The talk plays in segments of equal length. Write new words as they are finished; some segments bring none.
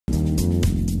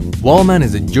Wallman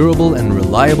is a durable and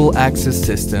reliable access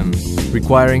system,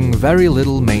 requiring very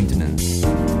little maintenance.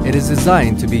 It is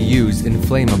designed to be used in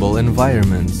flammable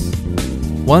environments.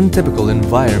 One typical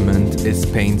environment is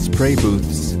paint spray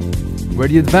booths, where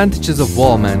the advantages of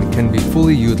Wallman can be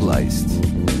fully utilized.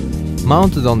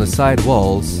 Mounted on the side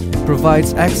walls, it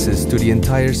provides access to the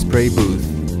entire spray booth,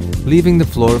 leaving the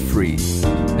floor free.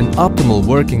 An optimal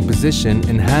working position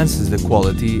enhances the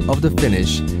quality of the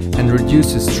finish and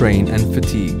reduces strain and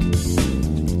fatigue.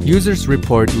 Users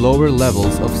report lower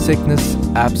levels of sickness,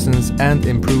 absence, and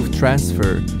improved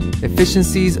transfer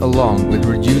efficiencies along with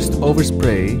reduced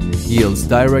overspray yields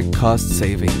direct cost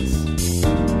savings.